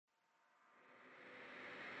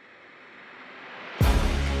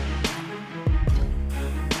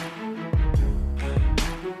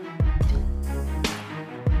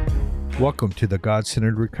Welcome to the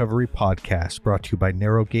God-Centered Recovery Podcast, brought to you by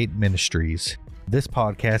Narrowgate Ministries. This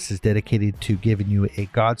podcast is dedicated to giving you a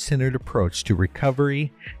God-centered approach to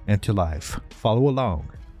recovery and to life. Follow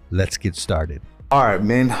along. Let's get started. All right,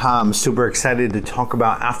 man, I'm super excited to talk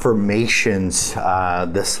about affirmations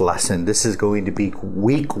this lesson. This is going to be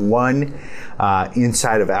week one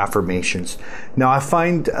inside of affirmations. Now, I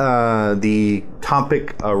find the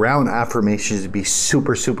topic around affirmations to be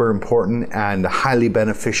super important and highly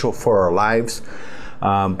beneficial for our lives.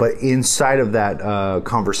 But inside of that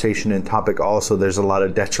conversation and topic also, there's a lot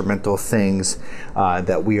of detrimental things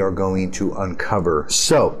that we are going to uncover.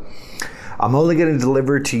 So, I'm only going to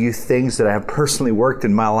deliver to you things that I have personally worked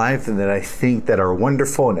in my life and that I think that are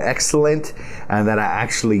wonderful and excellent and that I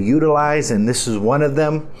actually utilize, and this is one of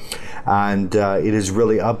them. And it is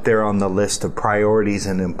really up there on the list of priorities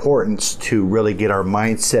and importance to really get our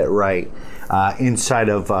mindset right inside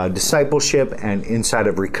of discipleship and inside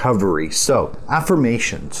of recovery. So,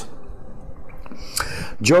 affirmations.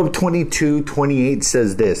 Job 22:28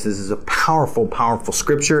 says this. This is a powerful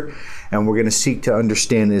scripture, and we're going to seek to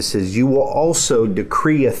understand this. It says, "You will also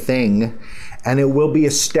decree a thing, and it will be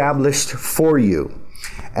established for you,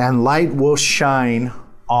 and light will shine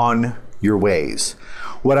on your ways."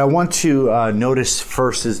 What I want to notice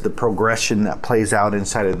first is the progression that plays out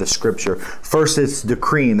inside of the scripture. First, it's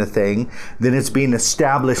decreeing a thing, then it's being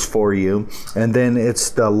established for you, and then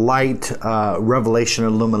it's the light, revelation,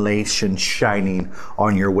 illumination shining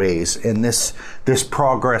on your ways. And this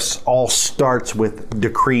progress all starts with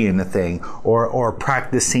decreeing a thing or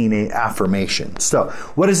practicing an affirmation. So,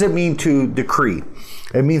 what does it mean to decree?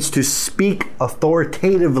 It means to speak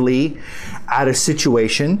authoritatively at a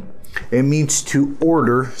situation. It means to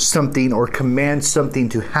order something or command something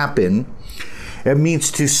to happen. It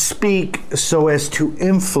means to speak so as to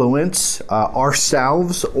influence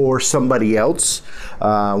ourselves or somebody else.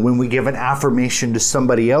 When we give an affirmation to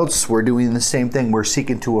somebody else, we're doing the same thing. We're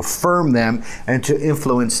seeking to affirm them and to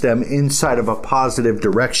influence them inside of a positive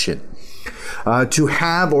direction. To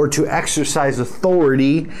have or to exercise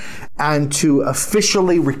authority and to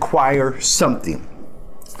officially require something.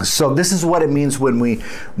 So this is what it means when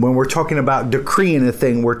we're talking about decreeing a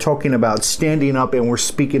thing. We're talking about standing up and we're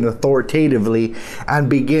speaking authoritatively and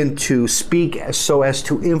begin to speak so as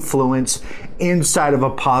to influence inside of a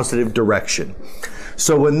positive direction.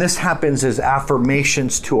 So when this happens as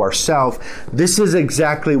affirmations to ourselves, this is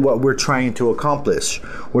exactly what we're trying to accomplish.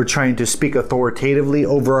 We're trying to speak authoritatively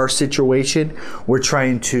over our situation. We're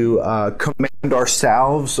trying to command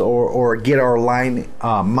ourselves or get our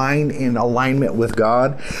mind in alignment with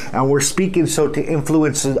God. And we're speaking so to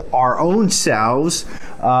influence our own selves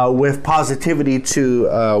with positivity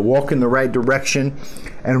to walk in the right direction.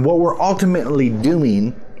 And what we're ultimately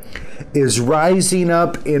doing is rising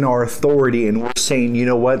up in our authority, and we're saying, you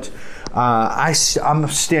know what, I'm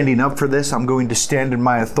standing up for this. I'm going to stand in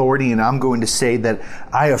my authority, and I'm going to say that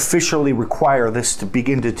I officially require this to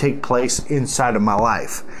begin to take place inside of my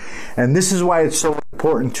life. And this is why it's so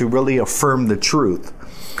important to really affirm the truth.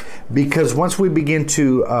 Because once we begin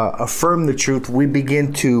to affirm the truth, we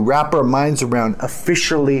begin to wrap our minds around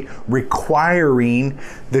officially requiring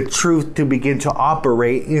the truth to begin to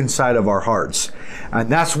operate inside of our hearts. And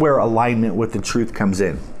that's where alignment with the truth comes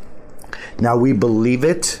in. Now we believe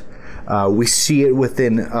it. We see it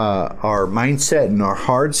within our mindset and our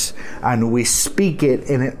hearts, and we speak it,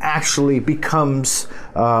 and it actually becomes,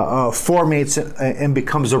 formates and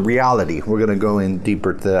becomes a reality. We're going to go in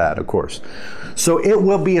deeper to that, of course. So it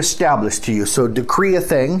will be established to you. So decree a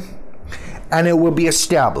thing, and it will be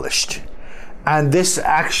established. And this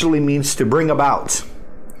actually means to bring about.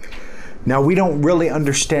 Now, we don't really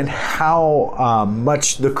understand how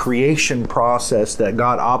much the creation process that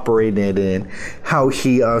God operated in, how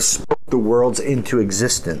He spoke the worlds into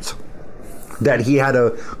existence. That He had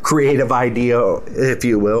a creative idea, if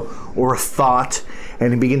you will, or a thought,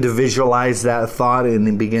 and He began to visualize that thought and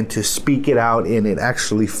then began to speak it out, and it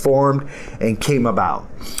actually formed and came about.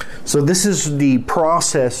 So this is the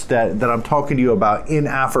process that I'm talking to you about in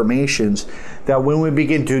affirmations, that when we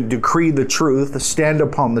begin to decree the truth, stand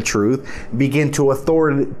upon the truth, begin to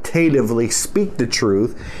authoritatively speak the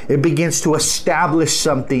truth, it begins to establish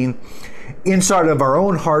something inside of our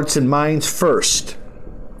own hearts and minds first.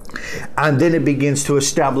 And then it begins to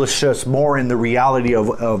establish us more in the reality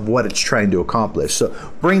of what it's trying to accomplish. So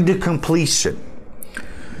bring to completion,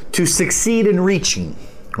 to succeed in reaching.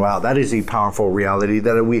 Wow, that is a powerful reality,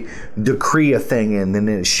 that we decree a thing and then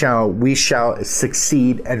we shall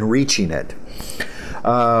succeed in reaching it.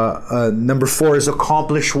 Number 4 is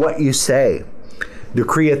accomplish what you say.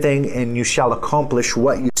 Decree a thing and you shall accomplish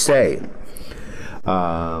what you say.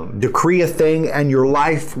 Decree a thing and your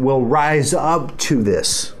life will rise up to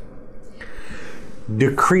this.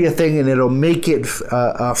 Decree a thing and it'll make it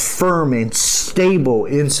firm and stable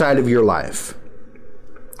inside of your life.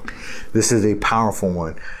 This is a powerful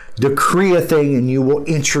one. Decree a thing and you will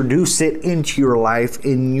introduce it into your life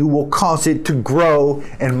and you will cause it to grow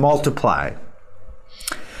and multiply.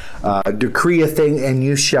 Decree a thing and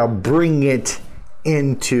you shall bring it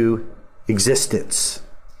into existence.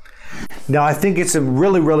 Now, I think it's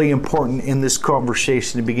really, really important in this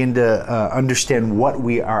conversation to begin to understand what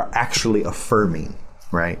we are actually affirming,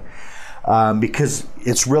 right? Because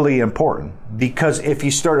it's really important. Because if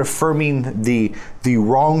you start affirming the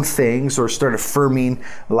wrong things, or start affirming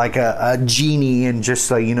like a genie and just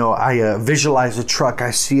I visualize a truck,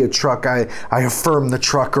 I see a truck, I affirm the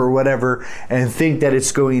truck or whatever, and think that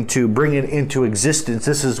it's going to bring it into existence,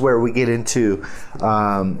 this is where we get into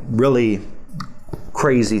really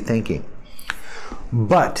crazy thinking.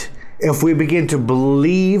 But if we begin to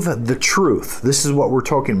believe the truth, this is what we're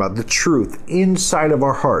talking about, the truth inside of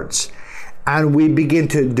our hearts, and we begin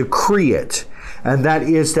to decree it, and that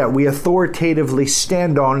is that we authoritatively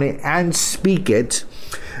stand on it and speak it,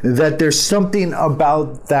 that there's something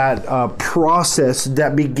about that process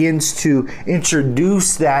that begins to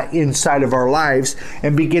introduce that inside of our lives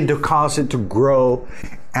and begin to cause it to grow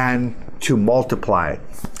and to multiply.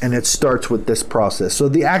 And it starts with this process. So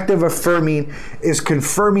the act of affirming is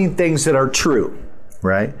confirming things that are true,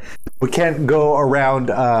 right? We can't go around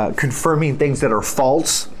confirming things that are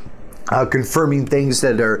false, confirming things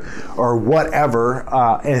that are whatever,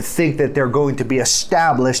 and think that they're going to be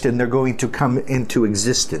established and they're going to come into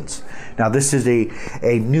existence. Now, this is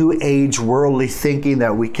a new age worldly thinking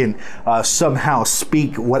that we can somehow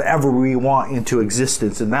speak whatever we want into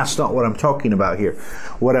existence, and that's not what I'm talking about here.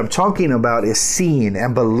 What I'm talking about is seeing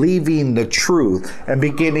and believing the truth and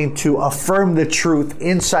beginning to affirm the truth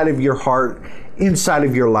inside of your heart, inside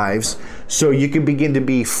of your lives, so you can begin to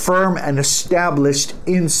be firm and established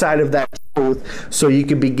inside of that truth, so you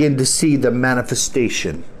can begin to see the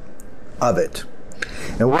manifestation of it.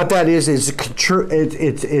 And what that is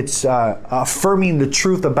it's affirming the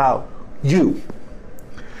truth about you,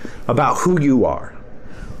 about who you are,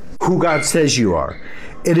 who God says you are.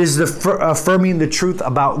 It is affirming the truth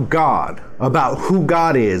about God, about who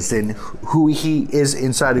God is and who He is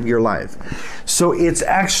inside of your life. So it's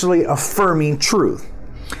actually affirming truth.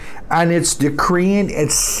 And it's decreeing,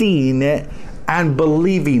 it's seeing it, and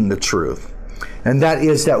believing the truth. And that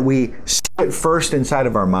is that we see it first inside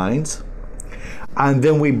of our minds, and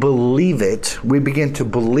then we believe it. We begin to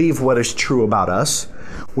believe what is true about us.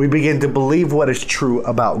 We begin to believe what is true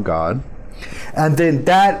about God. And then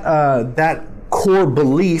that core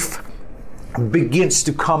belief begins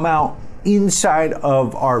to come out inside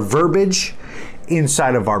of our verbiage,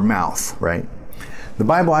 inside of our mouth, right? The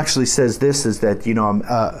Bible actually says this, is that,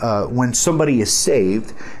 when somebody is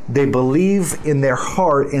saved, they believe in their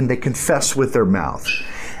heart and they confess with their mouth.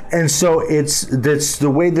 And so that's the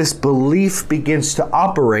way this belief begins to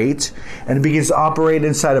operate, and it begins to operate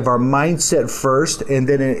inside of our mindset first, and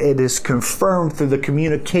then it is confirmed through the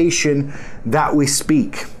communication that we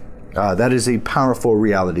speak. That is a powerful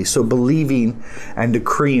reality. So believing and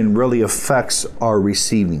decreeing really affects our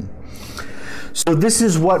receiving. So this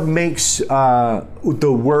is what makes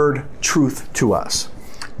the word truth to us.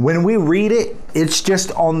 When we read it, it's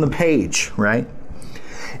just on the page, right?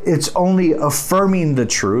 It's only affirming the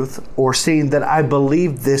truth, or saying that I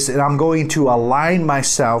believe this and I'm going to align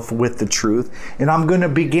myself with the truth, and I'm going to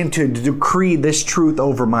begin to decree this truth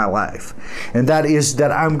over my life. And that is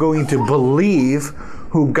that I'm going to believe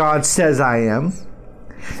who God says I am,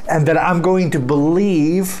 and that I'm going to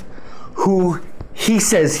believe who He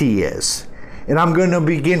says He is. And I'm going to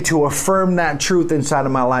begin to affirm that truth inside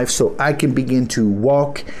of my life, so I can begin to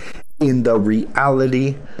walk in the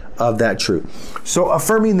reality of that truth. So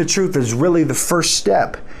affirming the truth is really the first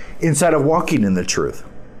step inside of walking in the truth,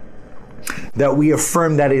 that we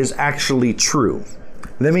affirm that is actually true.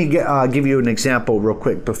 Let me give you an example real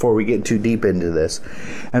quick before we get too deep into this.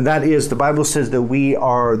 And that is, the Bible says that we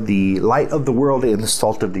are the light of the world and the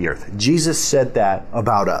salt of the earth. Jesus said that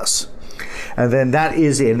about us. And then that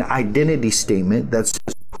is an identity statement that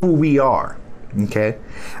says who we are. Okay?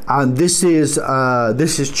 This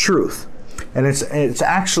is truth. And it's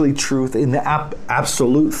actually truth in the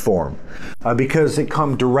absolute form, because it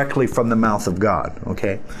comes directly from the mouth of God.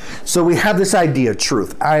 Okay, so we have this idea of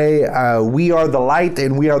truth. We are the light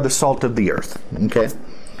and we are the salt of the earth. Okay,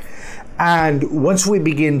 and once we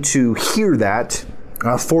begin to hear that,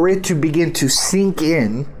 for it to begin to sink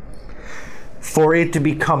in, for it to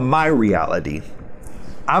become my reality,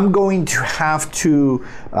 I'm going to have to,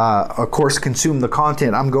 of course, consume the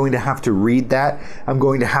content. I'm going to have to read that. I'm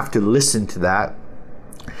going to have to listen to that.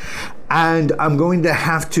 And I'm going to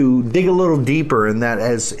have to dig a little deeper in that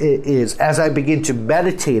as I begin to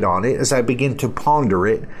meditate on it, as I begin to ponder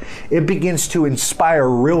it, it begins to inspire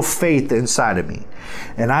real faith inside of me.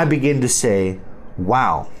 And I begin to say,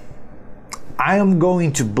 wow, I am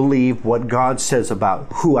going to believe what God says about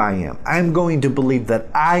who I am. I'm going to believe that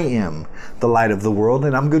I am the light of the world,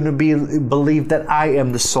 and I'm going to believe that I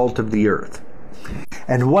am the salt of the earth.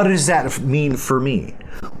 And what does that mean for me?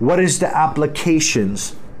 What is the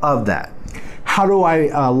applications of that? How do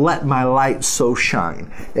I let my light so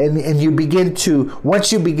shine? And you begin to,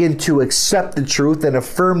 once you begin to accept the truth and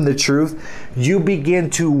affirm the truth, you begin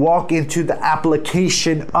to walk into the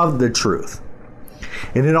application of the truth.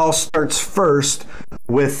 And it all starts first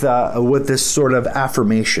with this sort of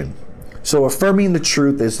affirmation. So affirming the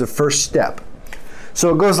truth is the first step.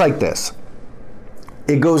 So it goes like this.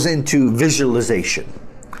 It goes into visualization.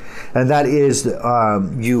 And that is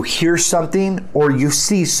you hear something or you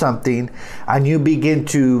see something and you begin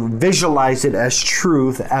to visualize it as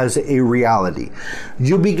truth, as a reality.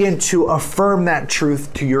 You begin to affirm that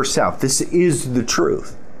truth to yourself. This is the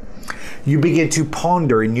truth. You begin to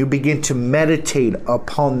ponder and you begin to meditate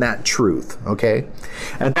upon that truth, okay?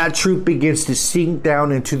 And that truth begins to sink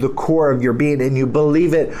down into the core of your being, and you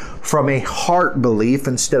believe it from a heart belief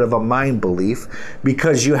instead of a mind belief,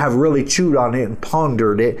 because you have really chewed on it and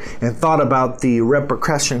pondered it and thought about the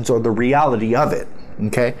repercussions or the reality of it,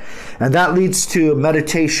 okay? And that leads to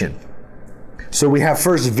meditation. So we have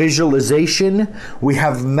first visualization, we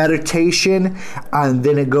have meditation, and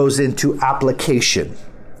then it goes into application.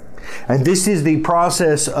 And this is the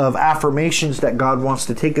process of affirmations that God wants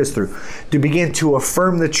to take us through, to begin to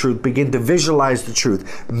affirm the truth, begin to visualize the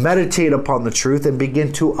truth, meditate upon the truth, and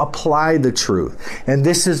begin to apply the truth. And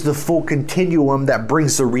this is the full continuum that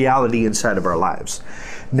brings the reality inside of our lives.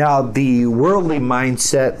 Now, the worldly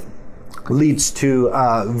mindset leads to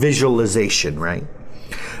visualization, right?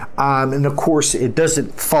 And of course, it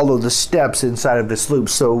doesn't follow the steps inside of this loop.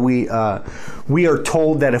 So we are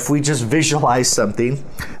told that if we just visualize something,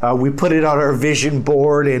 we put it on our vision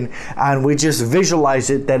board and we just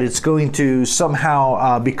visualize it, that it's going to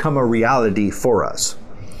somehow become a reality for us.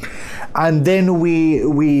 And then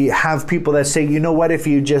we have people that say, you know what, if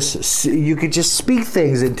you could just speak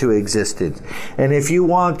things into existence. And if you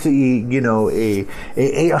want a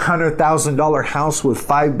 $800,000 house with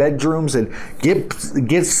 5 bedrooms, and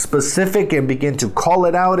get specific and begin to call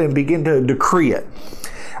it out and begin to decree it.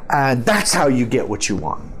 And that's how you get what you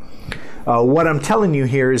want. What I'm telling you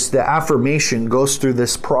here is the affirmation goes through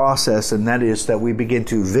this process, and that is that we begin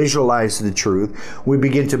to visualize the truth, we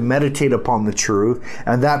begin to meditate upon the truth,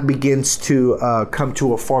 and that begins to come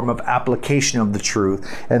to a form of application of the truth,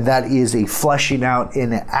 and that is a fleshing out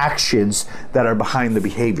in actions that are behind the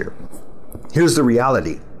behavior. Here's the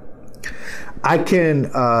reality. I can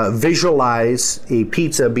visualize a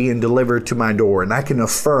pizza being delivered to my door, and I can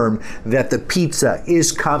affirm that the pizza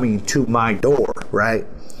is coming to my door, right?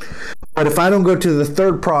 But if I don't go to the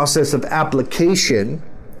third process of application,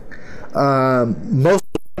 most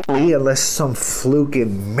likely, unless some fluke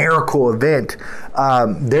and miracle event,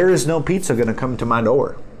 there is no pizza going to come to my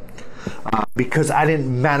door. Because I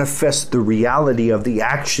didn't manifest the reality of the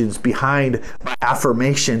actions behind my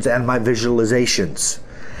affirmations and my visualizations.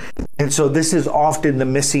 And so this is often the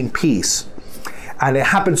missing piece. And it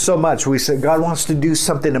happens so much. We say, God wants to do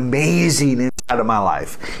something amazing inside of my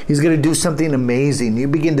life. He's going to do something amazing. You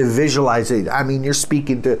begin to visualize it. I mean, you're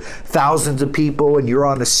speaking to thousands of people and you're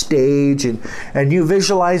on a stage and you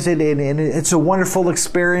visualize it, and it's a wonderful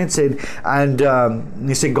experience. And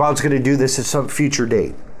you say, God's going to do this at some future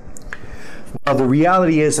date. Well, the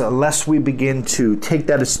reality is, unless we begin to take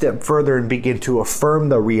that a step further and begin to affirm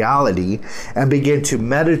the reality and begin to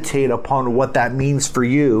meditate upon what that means for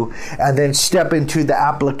you, and then step into the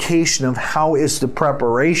application of how is the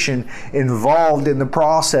preparation involved in the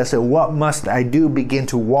process and what must I do, begin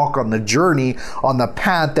to walk on the journey, on the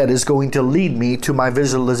path that is going to lead me to my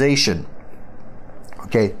visualization.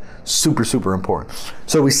 Okay, super, super important.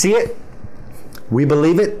 So we see it, we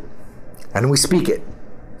believe it, and we speak it.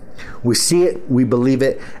 We see it, we believe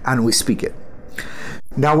it, and we speak it.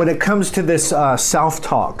 Now, when it comes to this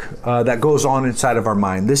self-talk that goes on inside of our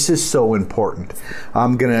mind, this is so important.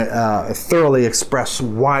 I'm going to thoroughly express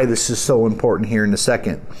why this is so important here in a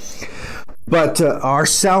second. But our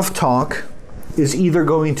self-talk is either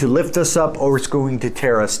going to lift us up or it's going to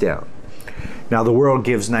tear us down. Now, the world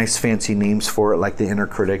gives nice fancy names for it, like the inner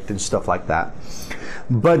critic and stuff like that.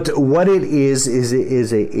 But what it is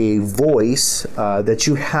a voice that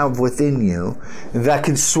you have within you that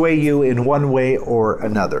can sway you in one way or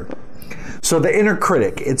another. So the inner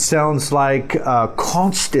critic, it sounds like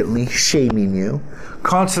constantly shaming you,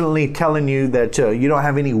 constantly telling you that you don't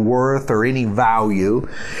have any worth or any value.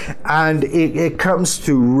 And it comes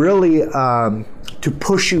to really to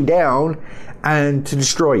push you down and to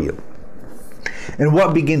destroy you. And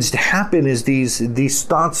what begins to happen is these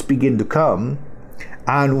thoughts begin to come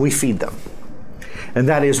and we feed them. And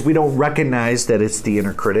that is, we don't recognize that it's the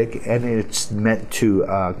inner critic, and it's meant to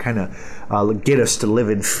get us to live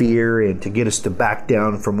in fear and to get us to back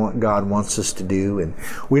down from what God wants us to do. And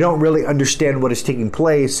we don't really understand what is taking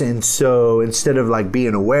place. And so instead of like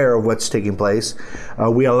being aware of what's taking place,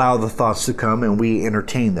 we allow the thoughts to come and we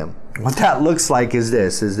entertain them. What that looks like is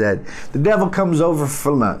this, is that the devil comes over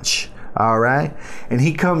for lunch. All right. And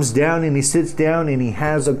he comes down and he sits down and he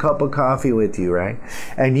has a cup of coffee with you, right?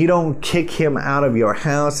 And you don't kick him out of your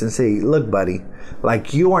house and say, look, buddy,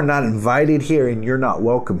 like you are not invited here and you're not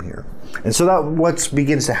welcome here. And so that what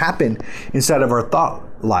begins to happen inside of our thought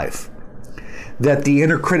life. That the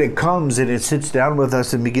inner critic comes and it sits down with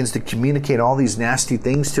us and begins to communicate all these nasty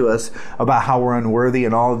things to us about how we're unworthy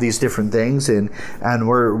and all of these different things. And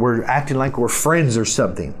we're acting like we're friends or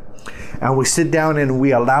something. And we sit down and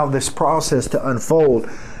we allow this process to unfold,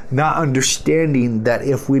 not understanding that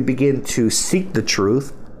if we begin to seek the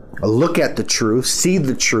truth, look at the truth, see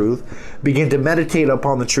the truth, begin to meditate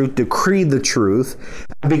upon the truth, decree the truth,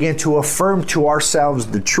 begin to affirm to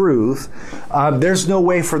ourselves the truth, there's no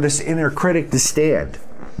way for this inner critic to stand.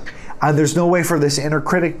 And there's no way for this inner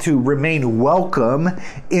critic to remain welcome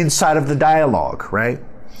inside of the dialogue, right?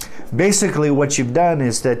 Basically, what you've done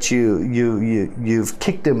is that you've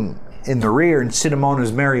kicked him in the rear and sent him on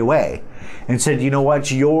his merry way, and said, you know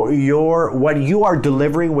what, what you are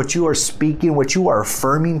delivering, what you are speaking, what you are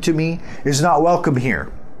affirming to me is not welcome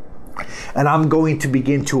here. And I'm going to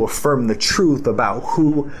begin to affirm the truth about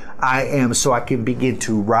who I am, so I can begin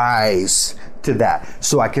to rise to that,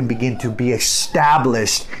 so I can begin to be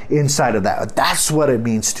established inside of that. That's what it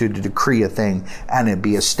means to decree a thing and it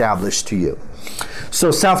be established to you. So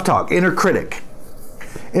self-talk, inner critic.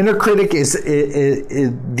 Inner critic is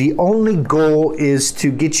the only goal is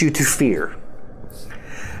to get you to fear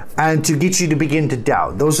and to get you to begin to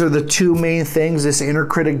doubt. Those are the two main things this inner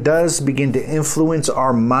critic does, begin to influence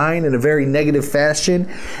our mind in a very negative fashion.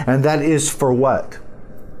 And that is for what?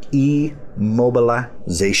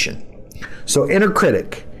 Immobilization. So inner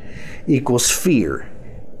critic equals fear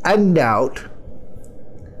and doubt,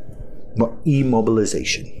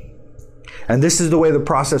 immobilization. And this is the way the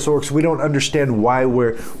process works. We don't understand why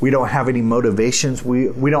we don't have any motivations.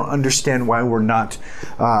 We don't understand why we're not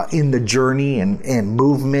in the journey and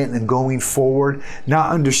movement and going forward.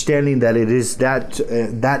 Not understanding that it is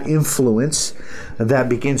that influence that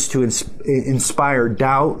begins to inspire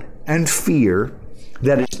doubt and fear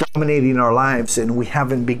that is dominating our lives, and we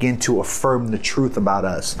haven't begun to affirm the truth about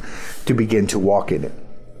us to begin to walk in it.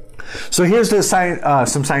 So here's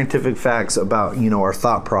some scientific facts about our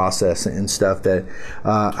thought process and stuff that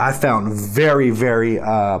I found very, very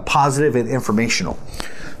positive and informational.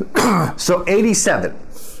 So 87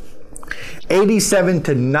 to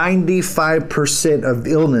 95% of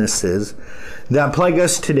illnesses that plague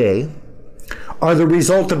us today are the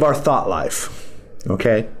result of our thought life.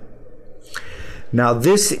 Okay. Now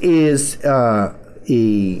this is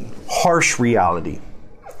a harsh reality.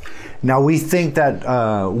 Now, we think that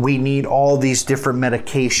we need all these different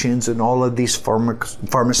medications and all of these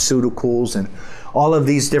pharmaceuticals and all of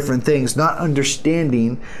these different things, not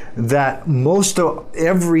understanding that most of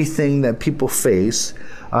everything that people face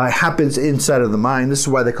happens inside of the mind. This is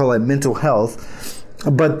why they call it mental health.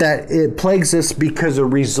 But that it plagues us because a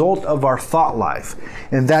result of our thought life.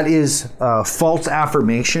 And that is false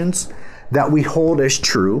affirmations that we hold as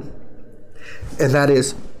true. And that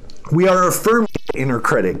is, we are affirming the inner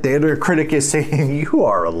critic. The inner critic is saying, you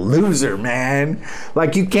are a loser, man.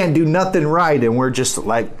 Like, you can't do nothing right. And we're just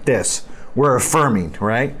like this. We're affirming,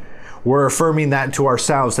 right? We're affirming that to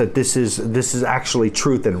ourselves, that this is actually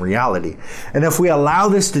truth and reality. And if we allow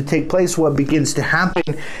this to take place, what begins to happen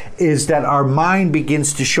is that our mind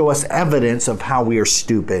begins to show us evidence of how we are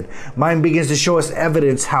stupid. Mind begins to show us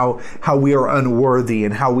evidence how we are unworthy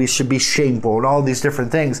and how we should be shameful and all these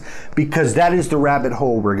different things, because that is the rabbit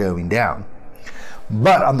hole we're going down.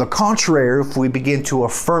 But on the contrary, if we begin to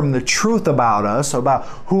affirm the truth about us, about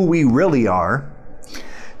who we really are,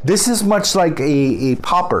 this is much like a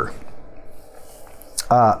pauper.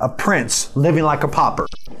 A prince living like a pauper,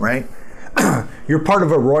 right? You're part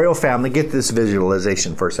of a royal family. Get this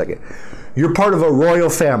visualization for a second. You're part of a royal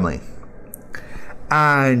family.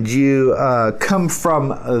 and you come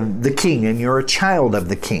from the king, and you're a child of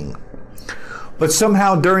the king. But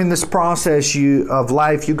somehow during this process of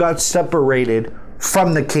life, you got separated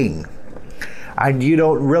from the king. And you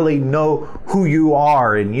don't really know who you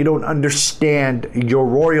are, and you don't understand your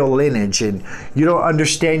royal lineage, and you don't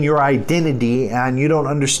understand your identity, and you don't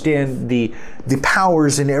understand the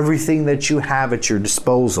powers and everything that you have at your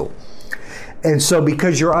disposal. And so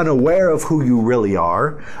because you're unaware of who you really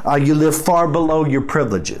are, you live far below your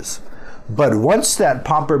privileges. But once that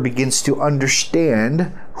pauper begins to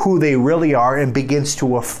understand who they really are and begins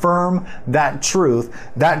to affirm that truth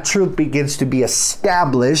begins to be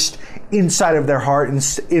established inside of their heart and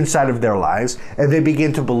inside of their lives, and they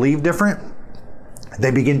begin to believe different.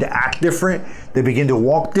 They begin to act different. They begin to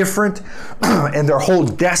walk different, and their whole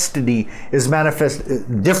destiny is manifest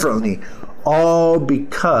differently, all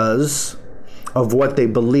because of what they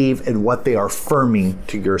believe and what they are affirming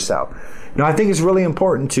to yourself. Now, I think it's really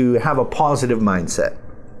important to have a positive mindset.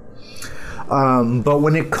 But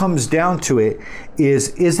when it comes down to it,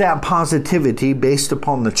 is that positivity based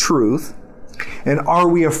upon the truth? And are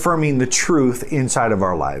we affirming the truth inside of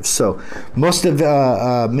our lives? So most of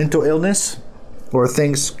the mental illness or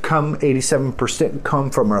things 87% come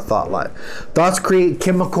from our thought life. Thoughts create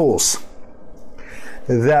chemicals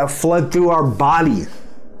that flood through our body.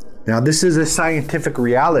 Now, this is a scientific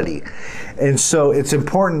reality. And so it's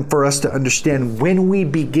important for us to understand when we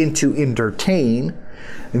begin to entertain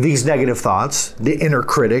these negative thoughts, the inner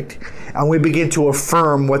critic, and we begin to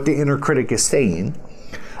affirm what the inner critic is saying,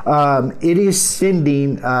 it is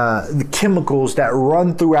sending the chemicals that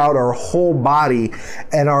run throughout our whole body,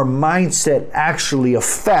 and our mindset actually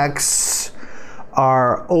affects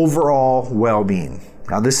our overall well-being.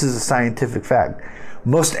 Now, this is a scientific fact.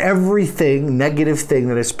 Most everything, negative thing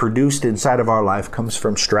that is produced inside of our life comes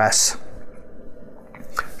from stress.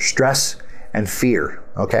 Stress and fear,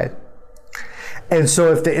 okay? And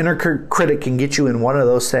so if the inner critic can get you in one of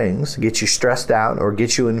those things, get you stressed out or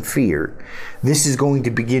get you in fear, this is going to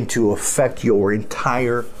begin to affect your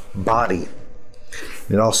entire body.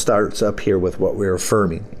 It all starts up here with what we're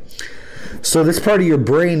affirming. So this part of your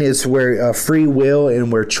brain is where free will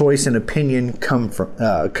and where choice and opinion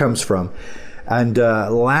comes from. And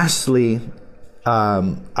lastly,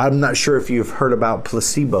 I'm not sure if you've heard about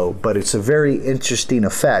placebo, but it's a very interesting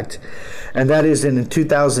effect. And that is in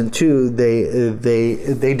 2002,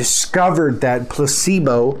 they discovered that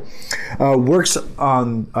placebo works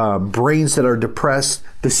on brains that are depressed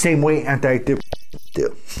the same way antidepressants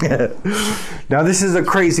do. Now, this is a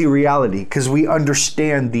crazy reality because we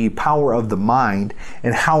understand the power of the mind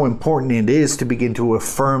and how important it is to begin to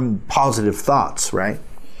affirm positive thoughts, right?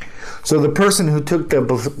 So the person who took the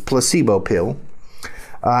placebo pill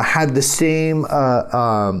had the same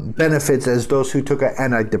benefits as those who took an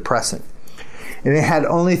antidepressant. And it had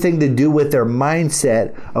only thing to do with their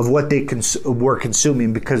mindset of what they were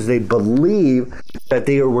consuming, because they believed that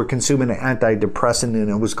they were consuming an antidepressant and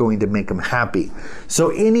it was going to make them happy. So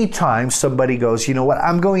anytime somebody goes, you know what,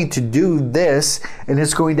 I'm going to do this and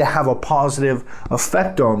it's going to have a positive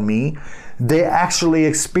effect on me, they actually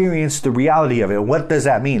experience the reality of it. What does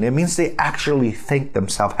that mean? It means they actually think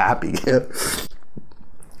themselves happy.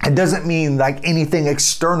 It doesn't mean like anything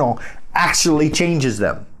external actually changes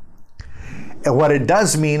them. And what it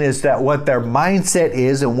does mean is that what their mindset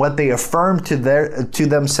is and what they affirm to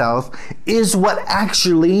themselves is what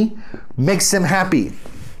actually makes them happy.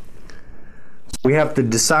 We have to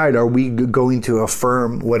decide, are we going to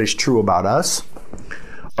affirm what is true about us?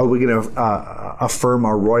 Are we going to affirm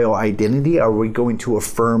our royal identity? Are we going to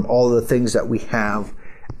affirm all the things that we have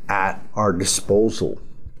at our disposal?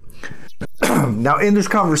 Now, in this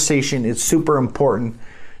conversation, it's super important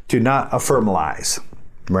to not affirm lies,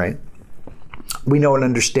 right? We know and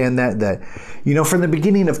understand that, you know, from the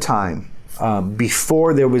beginning of time,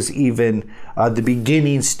 before there was even the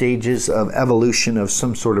beginning stages of evolution of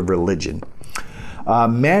some sort of religion,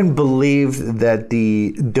 man believed that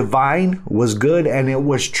the divine was good and it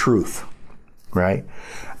was truth, right?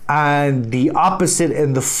 And the opposite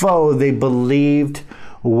and the foe they believed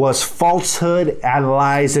was falsehood and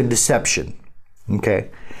lies and deception, okay?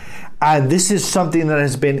 And this is something that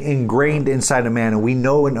has been ingrained inside of man, and we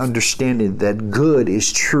know and understand it, that good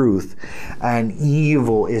is truth and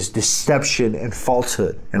evil is deception and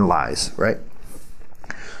falsehood and lies, right?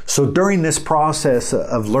 So during this process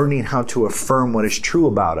of learning how to affirm what is true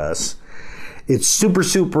about us, it's super,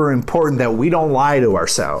 super important that we don't lie to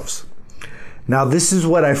ourselves. Now, this is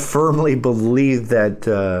what I firmly believe that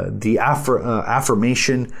the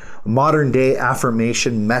affirmation, modern day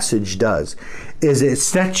affirmation message does, is it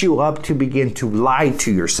sets you up to begin to lie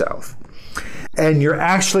to yourself. And you're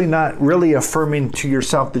actually not really affirming to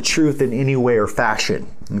yourself the truth in any way or fashion,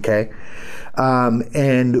 okay?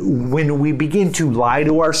 And when we begin to lie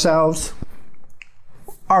to ourselves,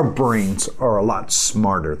 our brains are a lot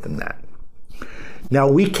smarter than that. Now,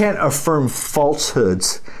 we can't affirm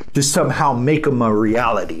falsehoods to somehow make them a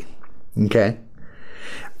reality, okay?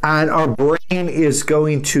 And our brain is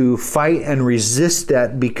going to fight and resist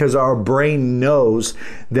that because our brain knows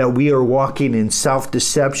that we are walking in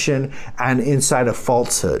self-deception and inside a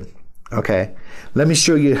falsehood, okay? Let me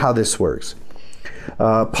show you how this works.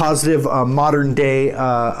 Positive modern day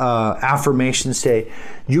affirmations say,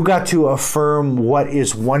 you got to affirm what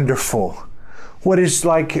is wonderful. What is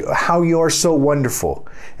like how you're so wonderful.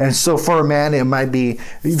 And so for a man, it might be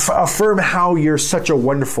affirm how you're such a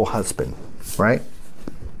wonderful husband, right?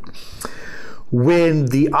 When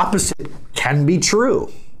the opposite can be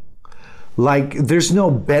true. Like there's no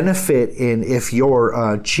benefit in if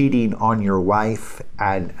you're cheating on your wife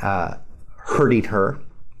and hurting her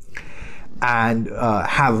and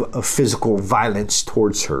have a physical violence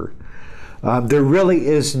towards her. There really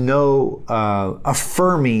is no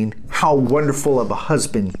affirming how wonderful of a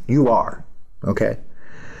husband you are, okay?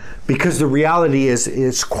 Because the reality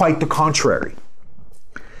is quite the contrary.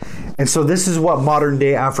 And so this is what modern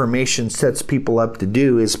day affirmation sets people up to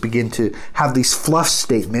do, is begin to have these fluff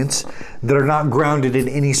statements that are not grounded in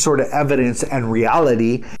any sort of evidence and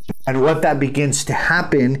reality. And what that begins to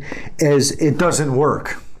happen is it doesn't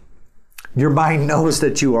work. Your mind knows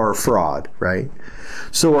that you are a fraud, right?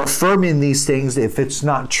 So affirming these things, if it's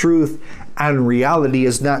not truth and reality,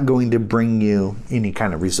 is not going to bring you any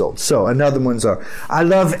kind of results. So another ones are, I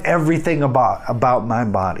love everything about my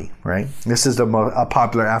body, right? This is a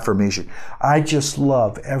popular affirmation. I just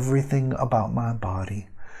love everything about my body.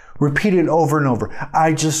 Repeat it over and over.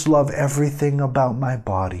 I just love everything about my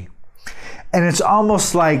body. And it's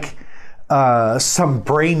almost like some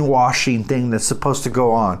brainwashing thing that's supposed to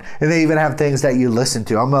go on. And they even have things that you listen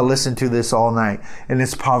to. I'm going to listen to this all night. And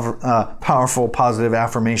it's powerful, positive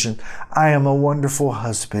affirmation. I am a wonderful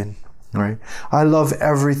husband, right? I love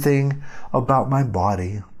everything about my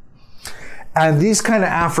body. And these kind of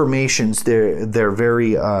affirmations, they're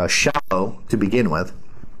very shallow to begin with.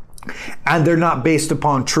 And they're not based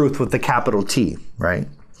upon truth with the capital T, right?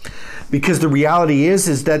 Because the reality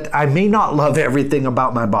is that I may not love everything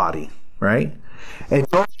about my body, right? And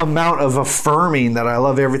no amount of affirming that I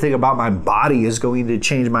love everything about my body is going to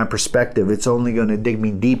change my perspective. It's only going to dig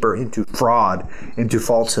me deeper into fraud, into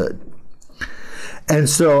falsehood. And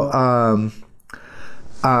so,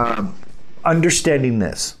 understanding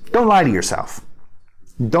this, don't lie to yourself.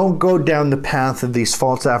 Don't go down the path of these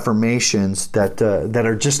false affirmations that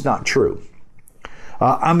are just not true.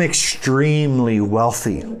 I'm extremely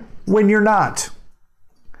wealthy when you're not.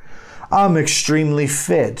 I'm extremely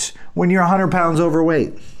fit when you're 100 pounds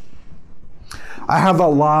overweight. I have a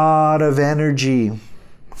lot of energy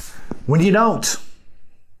when you don't.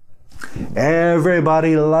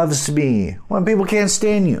 Everybody loves me when people can't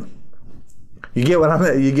stand you. You get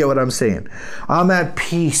what I'm saying? I'm at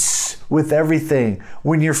peace with everything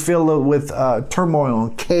when you're filled with turmoil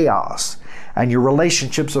and chaos and your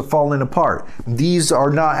relationships are falling apart. These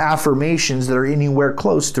are not affirmations that are anywhere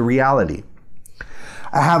close to reality.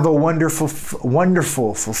 I have a wonderful,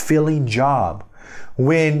 fulfilling job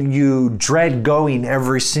when you dread going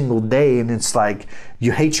every single day and it's like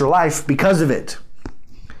you hate your life because of it.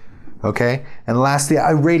 Okay? And lastly, I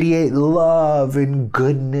radiate love and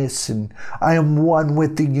goodness and I am one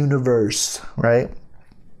with the universe, right?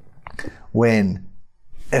 When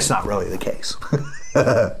it's not really the case.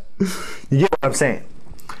 You get what I'm saying?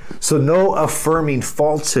 So no affirming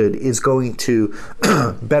falsehood is going to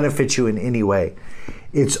benefit you in any way.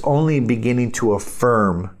 It's only beginning to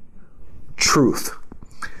affirm truth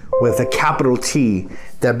with a capital T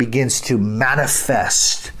that begins to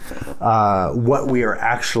manifest what we are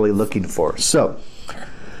actually looking for. So,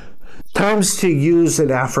 times to use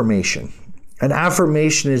an affirmation. An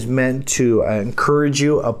affirmation is meant to encourage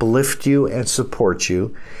you, uplift you, and support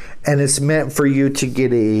you. And it's meant for you to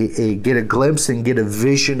get a glimpse and get a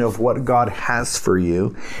vision of what God has for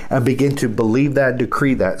you and begin to believe that,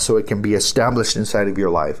 decree that, so it can be established inside of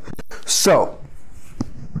your life. So,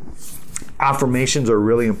 affirmations are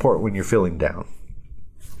really important when you're feeling down.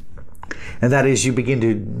 And that is, you begin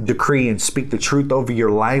to decree and speak the truth over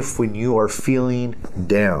your life when you are feeling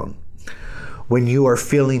down, when you are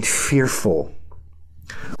feeling fearful.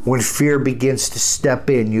 When fear begins to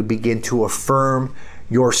step in, you begin to affirm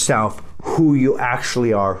yourself, who you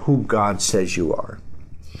actually are, who God says you are.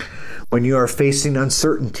 When you are facing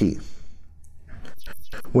uncertainty,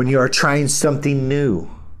 when you are trying something new,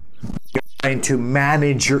 you're trying to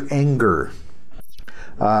manage your anger,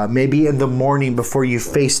 Maybe in the morning before you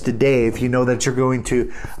face the day, if you know that you're going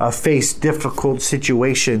to face difficult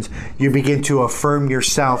situations, you begin to affirm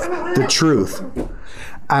yourself the truth.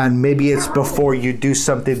 And maybe it's before you do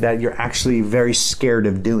something that you're actually very scared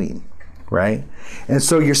of doing, right? And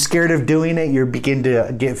so you're scared of doing it, you begin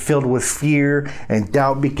to get filled with fear, and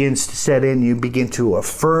doubt begins to set in. You begin to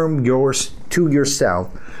affirm to yourself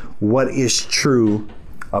what is true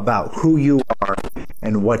about who you are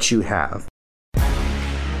and what you have.